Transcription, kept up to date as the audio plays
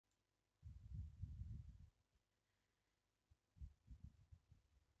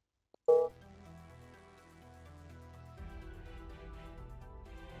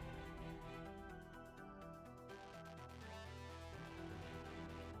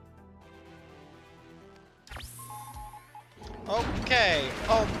Okay,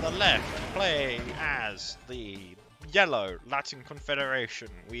 on the left, playing as the yellow Latin Confederation,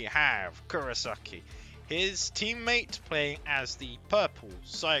 we have Kurosaki. His teammate playing as the purple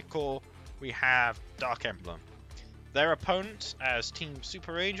Psycho, we have Dark Emblem. Their opponent as Team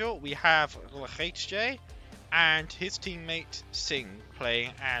Super Angel, we have HJ, and his teammate Singh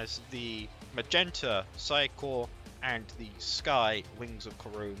playing as the magenta Psycho and the sky Wings of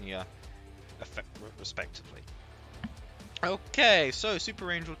Coronia, respectively. Okay, so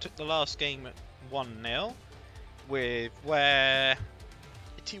Super Angel took the last game at 1-0, with where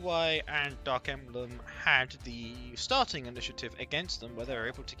TY and Dark Emblem had the starting initiative against them, where they were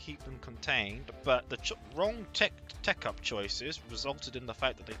able to keep them contained, but the wrong tech-up choices resulted in the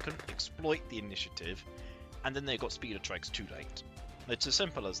fact that they couldn't exploit the initiative, and then they got speeder strikes too late. It's as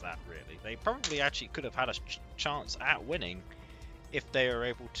simple as that, really. They probably actually could have had a chance at winning if they were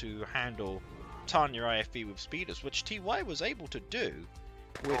able to handle Tanya IFV with speeders, which TY was able to do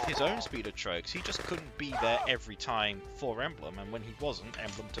with his own speeder strikes. He just couldn't be there every time for Emblem, and when he wasn't,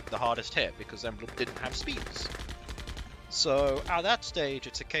 Emblem took the hardest hit because Emblem didn't have speeders. So at that stage,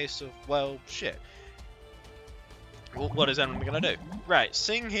 it's a case of, well, shit. Well, what is Emblem going to do? Right,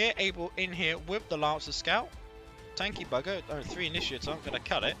 Singh here, able in here with the Lancer Scout. Tanky bugger, 3 initiates aren't going to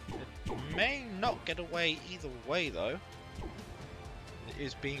cut it. It may not get away either way, though. It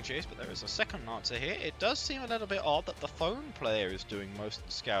is being chased, but there is a second Lancer here. It does seem a little bit odd that the phone player is doing most of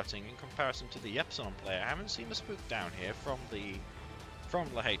the scouting in comparison to the Epsilon player. I haven't seen a spook down here from the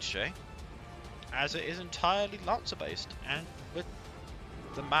HJ, as it is entirely Lancer based, and with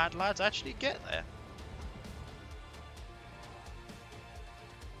the Mad Lads actually get there.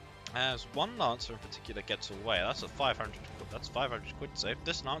 As one Lancer in particular gets away, that's a 500 quid save.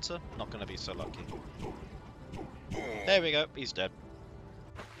 This Lancer, not going to be so lucky. There we go, he's dead.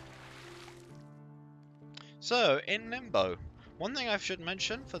 So, in Limbo, one thing I should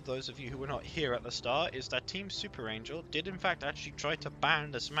mention for those of you who were not here at the start is that Team Super Angel did in fact actually try to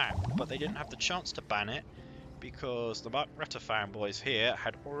ban this map, but they didn't have the chance to ban it because the Rutte Fanbois here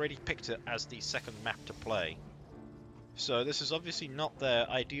had already picked it as the second map to play. So this is obviously not their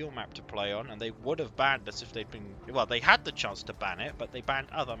ideal map to play on, and they would have banned this if they'd been... Well, they had the chance to ban it, but they banned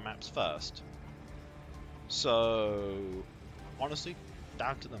other maps first. So, honestly,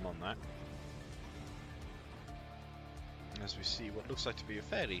 down to them on that. As we see what looks like to be a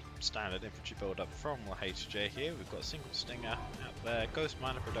fairly standard infantry build-up from the HJ here. We've got a single Stinger out there, Ghost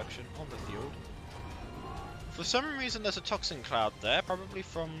Miner production on the field. For some reason there's a Toxin Cloud there, probably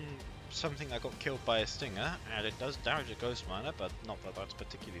from something that got killed by a Stinger, and it does damage a Ghost Miner, but not that that's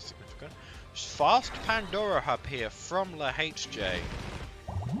particularly significant. Fast Pandora Hub here from the HJ.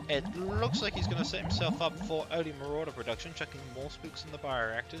 It looks like he's going to set himself up for early Marauder production, checking more spooks in the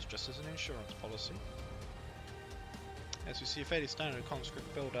bioreactors just as an insurance policy. As we see a fairly standard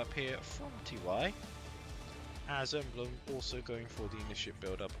conscript build up here from TY, as Emblem also going for the initiate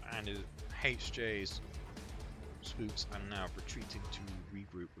build up, and his HJ's spooks are now retreating to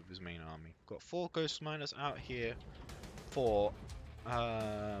regroup with his main army. Got 4 Ghost Miners out here for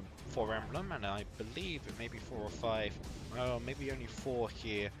Emblem, and I believe it may be 4 or 5, maybe only 4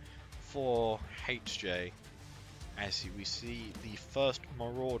 here for HJ. As we see the first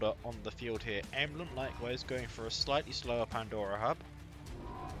Marauder on the field here. Emblem likewise going for a slightly slower Pandora Hub.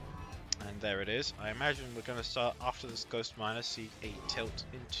 And there it is. I imagine we're going to start, after this Ghost Miner, see a tilt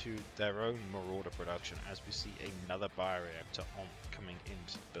into their own Marauder production as we see another bioreactor coming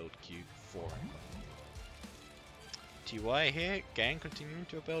into the build queue for Emblem. TY here, again continuing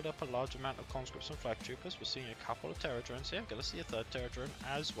to build up a large amount of conscripts and flag troopers. We're seeing a couple of Terror drones here. Going to see a third Terror drone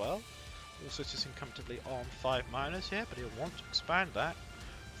as well. Also sitting comfortably on 5 miners here, but he'll want to expand that.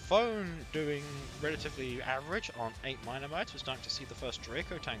 Phone doing relatively average on 8 miner mites. We're starting to see the first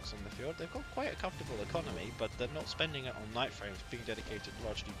Draco tanks on the field. They've got quite a comfortable economy, but they're not spending it on night frames, being dedicated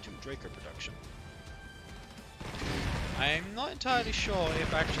largely to Draco production. I'm not entirely sure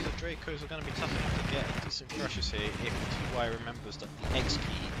if actually the Dracos are going to be tough enough to get decent crushes here if TY remembers that the X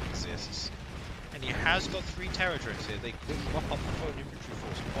key exists. And he has got 3 Terror drones here. They could mop up the phone infantry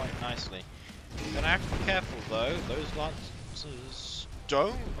force quite nicely. You're going to have to be careful though. Those Lancers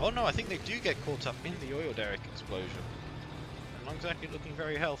don't... Oh no, I think they do get caught up in the oil derrick explosion. They're not exactly looking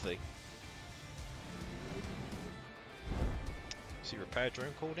very healthy. See repair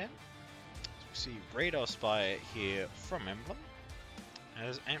drone called in. We see radar spy here from Emblem.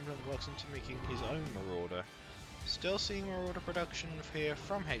 As Emblem works into making his own Marauder. Still seeing Marauder production here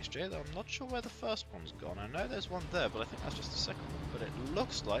from HJ, though I'm not sure where the first one's gone. I know there's one there, but I think that's just the second one. But it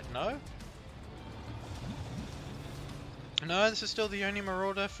looks like, no. No, this is still the only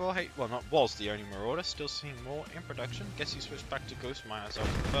Marauder for well, not was the only Marauder. Still seeing more in production. Guess he switched back to Ghost Miners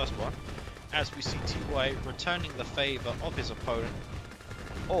after the first one. As we see TY returning the favour of his opponent.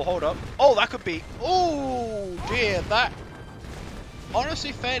 Oh, hold up. Oh, that could be... Oh, dear. That...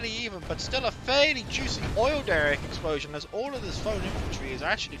 Honestly, fairly even, but still a fairly juicy oil derrick explosion, as all of this foe infantry is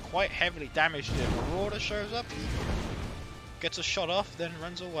actually quite heavily damaged here. Marauder shows up, gets a shot off, then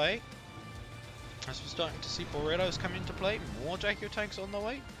runs away. As we're starting to see Borillos come into play, more Jaguar tanks on the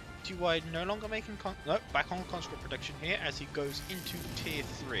way. TY no longer making back on conscript production here as he goes into tier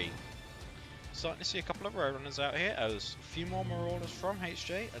 3. Starting to see a couple of Roadrunners out here, as a few more Marauders from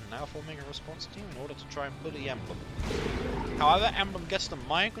HJ and now forming a response team in order to try and bully Emblem. However, Emblem gets the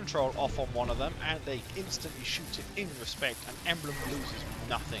mind control off on one of them and they instantly shoot it in respect, and Emblem loses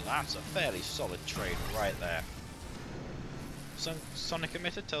nothing. That's a fairly solid trade right there. Sonic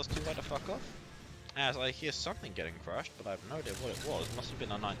Emitter tells TY to fuck off, as I hear something getting crushed, but I have no idea what it was. Must have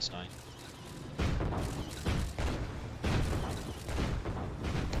been a Nightstein.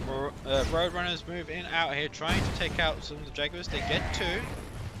 Roadrunners move in out here, trying to take out some of the Jaguars. They get 2,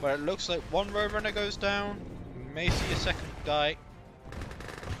 but it looks like one Roadrunner goes down. You may see a second guy.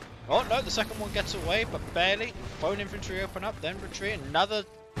 Oh no, the second one gets away, but barely. Phone infantry open up, then retreat. Another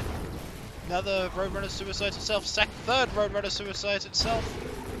Roadrunner suicides itself. Third Roadrunner suicides itself.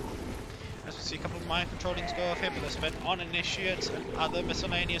 As we see a couple of mind controllings go off here, but they're spent on initiates and other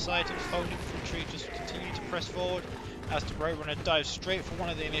miscellaneous items. Phone infantry just continue to press forward, as the Roadrunner dives straight for one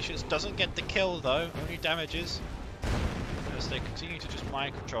of the initiates. Doesn't get the kill though, only damages. As they continue to just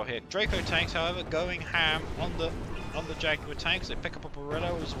mind control here. Draco tanks, however, going ham on the Jaguar tanks. They pick up a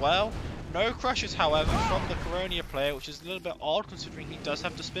Barillo as well. No crushes, however, from the Coronia player, which is a little bit odd considering he does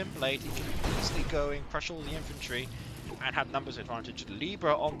have the spin blade. He can easily go and crush all the infantry and have numbers advantage.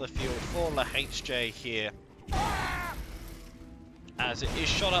 Libra on the field for the HJ here, as it is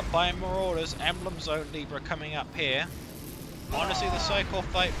shot up by Marauders. Emblem's own Libra coming up here. Honestly, the Psychor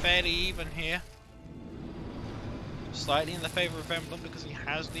fight fairly even here. Slightly in the favour of Emblem because he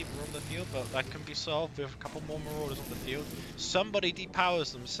has Libra on the field, but that can be solved with a couple more Marauders on the field. Somebody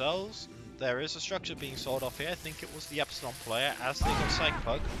depowers themselves. There is a structure being sold off here. I think it was the Epsilon player, as they got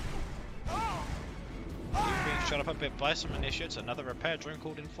Psych-Pug. Being shot up a bit by some initiates. Another repair drone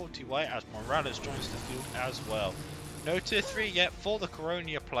called in for TY as Morales joins the field as well. No tier 3 yet for the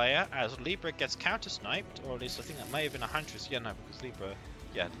Coronia player, as Libra gets counter-sniped, or at least I think that may have been a Huntress. Yeah, no, because Libra...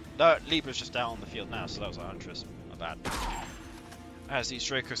 Yeah, no, Libra's just out on the field now, so that was a Huntress. My bad. As these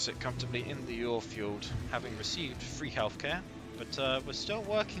Dracos sit comfortably in the ore field, having received free healthcare. But we're still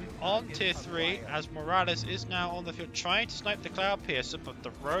working on tier 3, as Morales is now on the field trying to snipe the Cloud Piercer, but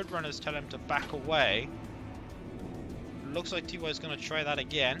the Roadrunners tell him to back away. Looks like TY is going to try that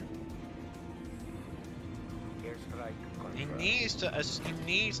again. He needs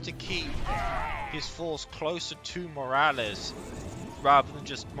to keep his force closer to Morales, rather than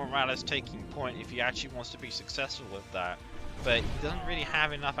just Morales taking point if he actually wants to be successful with that. But he doesn't really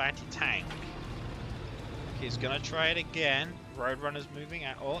have enough anti-tank. He's going to try it again. Roadrunners moving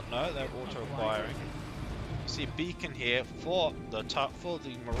out. Oh no, they're auto-acquiring. See a beacon here for the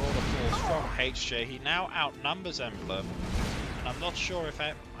Marauder force from HJ. He now outnumbers Emblem, and I'm not sure if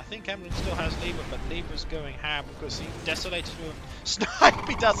I think Emblem still has Libra, but Libra's going ham because he desolated with snipe.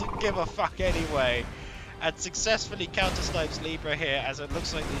 He doesn't give a fuck anyway, and successfully counter snipes Libra here, as it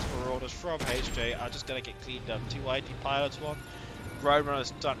looks like these Marauders from HJ are just going to get cleaned up. 2 ID pilots one. Roadrunners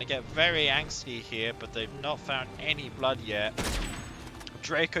starting to get very angsty here, but they've not found any blood yet.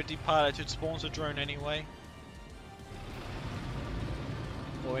 Draco depiloted, spawns a drone anyway.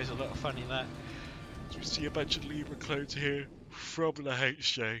 Always a lot of fun in that. So we see a bunch of Libra clones here from the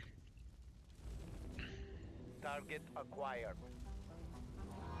HJ. Target acquired.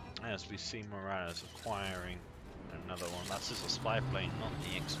 As we see Morales acquiring another one. That's just a spy plane, not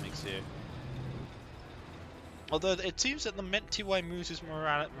the X-Mix here. Although it seems that the TY moves his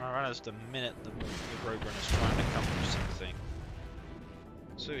Morales the minute the Roadrunner is trying to accomplish something.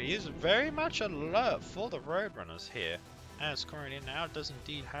 So he is very much alert for the Roadrunners here, as Coronia now does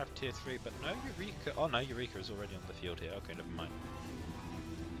indeed have tier 3, but no Eureka. Oh no, Eureka is already on the field here. Okay, never mind.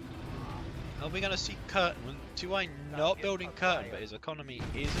 Are we going to see Curtain? 2i not building Curtain, but his economy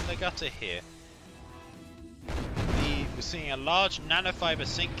is in the gutter here. We're seeing a large nanofiber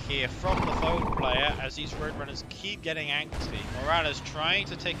sink here from the phone player as these Roadrunners keep getting angsty. Morales trying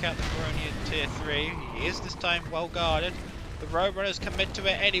to take out the Coronia tier 3. He is this time well guarded. The Roadrunners commit to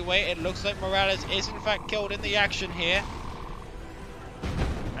it anyway. It looks like Morales is in fact killed in the action here,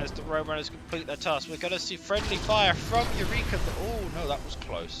 as the Roadrunners complete their task. We're going to see friendly fire from Eureka. Oh no, that was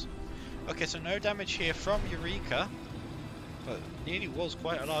close. Okay, so no damage here from Eureka. But nearly was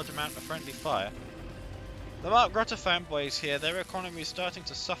quite a large amount of friendly fire. The Rutte Fanbois here, their economy is starting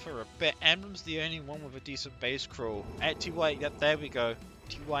to suffer a bit. Emblem's the only one with a decent base crawl. TY, yep, there we go.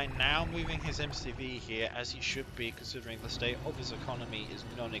 TY now moving his MCV here, as he should be, considering the state of his economy is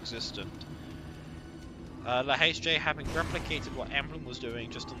non-existent. La HJ having replicated what Emblem was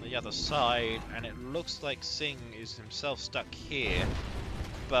doing just on the other side, and it looks like Singh is himself stuck here,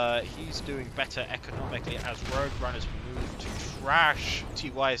 but he's doing better economically as Roadrunners move to trash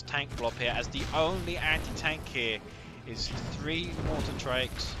TY's tank blob here, as the only anti-tank here is 3 Mortar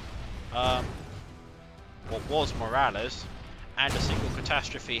Trikes, what was Morales, and a single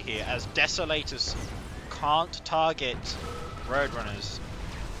Catastrophe here, as Desolators can't target Roadrunners.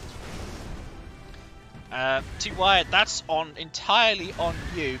 TY, that's entirely on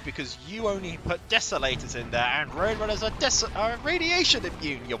you, because you only put Desolators in there, and Roadrunners are radiation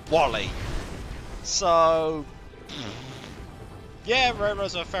immune, you wally. So, yeah,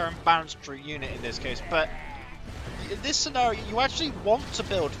 Roadrunners are a fair and balanced unit in this case, but in this scenario, you actually want to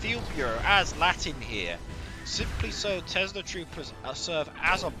build Field Bureau as Latin here. Simply so Tesla Troopers serve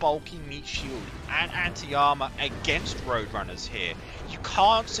as a bulky meat shield and anti-armor against Roadrunners here. You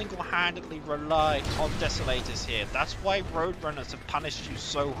can't single-handedly rely on Desolators here. That's why Roadrunners have punished you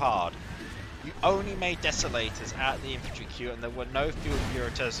so hard. You only made Desolators out of the infantry queue, and there were no Field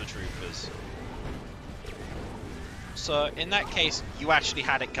Bureau Tesla Troopers. So in that case, you actually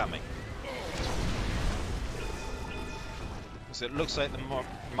had it coming. So it looks like the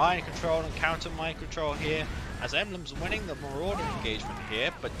mind control and counter mind control here, as Emblem's winning the Marauder engagement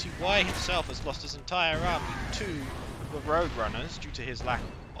here, but TY himself has lost his entire army to the Roadrunners due to his lack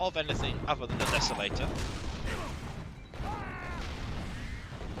of anything other than a Desolator.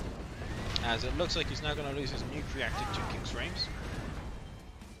 As it looks like he's now going to lose his nuke reactor to King's Frames.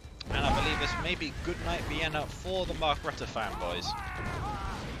 And I believe this may be good night Vienna for the Rutte Fanbois.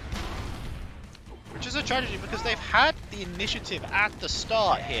 Which is a tragedy, because they've had the initiative at the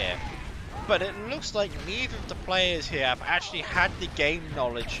start here, but it looks like neither of the players here have actually had the game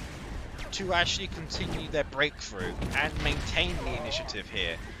knowledge to actually continue their breakthrough and maintain the initiative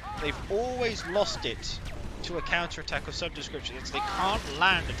here. They've always lost it to a counterattack of some description. They can't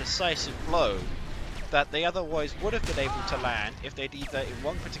land a decisive blow that they otherwise would have been able to land if they'd either, in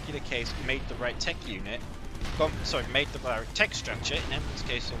one particular case, made the right tech unit, made the right tech structure, in Emblem's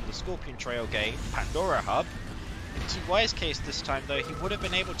case on the Scorpion Trail game, Pandora Hub. In TY's case this time though, he would have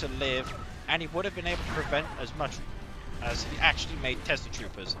been able to live, and he would have been able to prevent as much as he actually made Tesla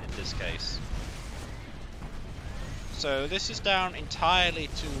Troopers in this case. So this is down entirely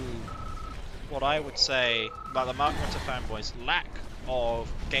to what I would say about the Rutte Fanboys' lack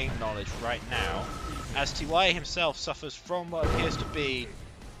of game knowledge right now, as TY himself suffers from what appears to be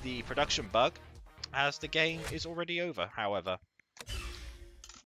the production bug, as the game is already over, however.